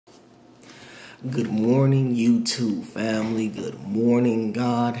Good morning, YouTube family. Good morning.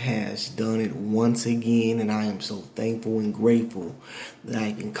 God has done it once again, and I am so thankful and grateful that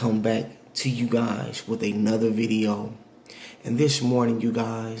I can come back to you guys with another video. And this morning, you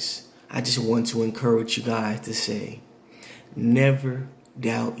guys, I just want to encourage you guys to say, never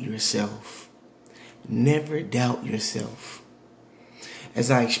doubt yourself. Never doubt yourself.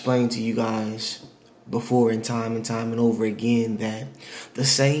 As I explained to you guys before and time and over again, that the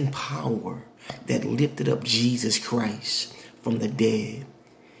same power that lifted up Jesus Christ from the dead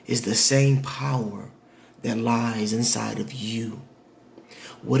is the same power that lies inside of you.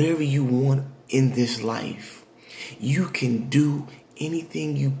 Whatever you want in this life, you can do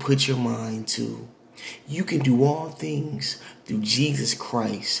anything you put your mind to. You can do all things through Jesus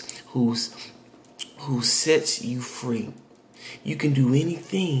Christ who sets you free. You can do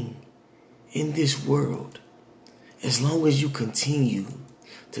anything in this world as long as you continue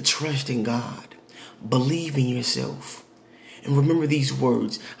to trust in God, believe in yourself, and remember these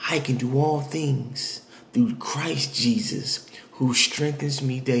words: I can do all things through Christ Jesus who strengthens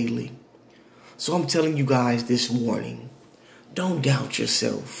me daily. So I'm telling you guys this morning, don't doubt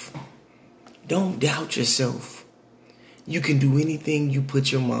yourself. Don't doubt yourself. You can do anything you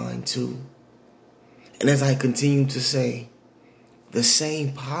put your mind to. And as I continue to say, the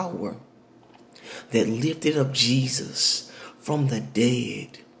same power that lifted up Jesus from the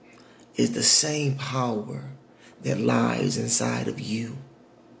dead is the same power that lies inside of you.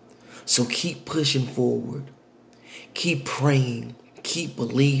 So keep pushing forward. Keep praying. Keep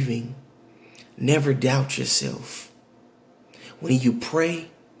believing. Never doubt yourself. When you pray,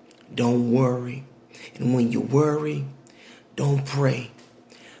 don't worry. And when you worry, don't pray.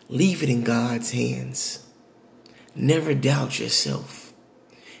 Leave it in God's hands. Never doubt yourself.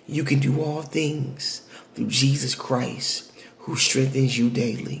 You can do all things through Jesus Christ who strengthens you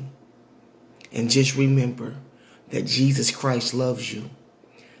daily. And just remember that Jesus Christ loves you.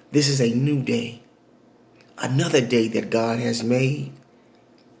 This is a new day. Another day that God has made.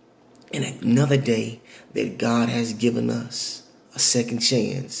 And another day that God has given us a second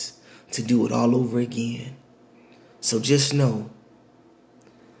chance to do it all over again. So just know,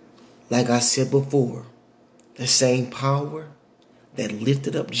 like I said before, the same power that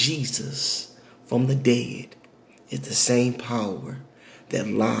lifted up Jesus from the dead is the same power that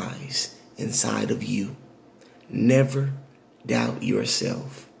lies inside of you. Never doubt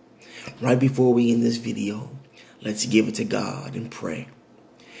yourself. Right before we end this video, let's give it to God and pray.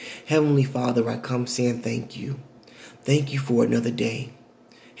 Heavenly Father, I come saying thank you. Thank you for another day.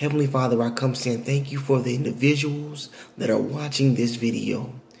 Heavenly Father, I come saying thank you for the individuals that are watching this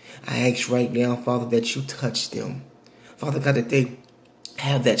video. I ask right now, Father, that you touch them. Father God, that they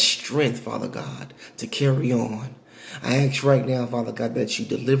have that strength, Father God, to carry on. I ask right now, Father God, that you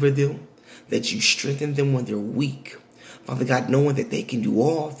deliver them, that you strengthen them when they're weak. Father God, knowing that they can do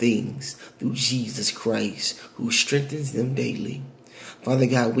all things through Jesus Christ, who strengthens them daily. Father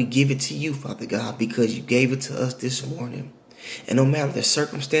God, we give it to you, Father God, because you gave it to us this morning. And no matter the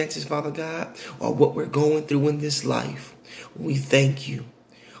circumstances, Father God, or what we're going through in this life, we thank you.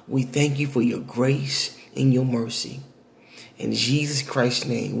 We thank you for your grace and your mercy. In Jesus Christ's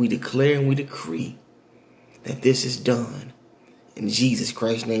name, we declare and we decree that this is done. In Jesus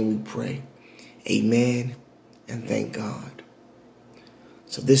Christ's name we pray. Amen and thank God.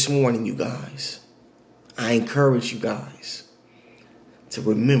 So this morning, you guys, I encourage you guys to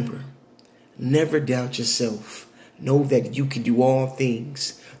remember, never doubt yourself. Know that you can do all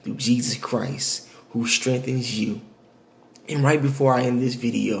things through Jesus Christ who strengthens you. And right before I end this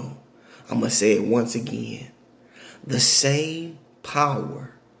video, I'm going to say it once again. The same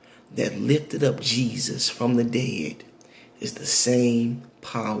power that lifted up Jesus from the dead is the same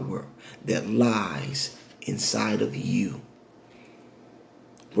power that lies inside of you.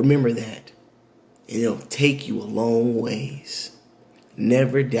 Remember that. It'll take you a long ways.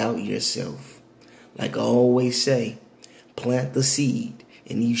 Never doubt yourself. Like I always say, plant the seed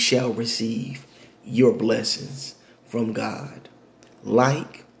and you shall receive your blessings from God.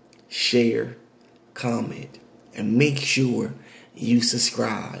 Like, share, comment, and make sure you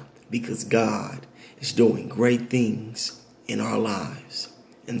subscribe, because God is doing great things in our lives.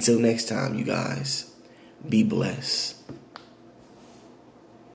 Until next time, you guys, be blessed.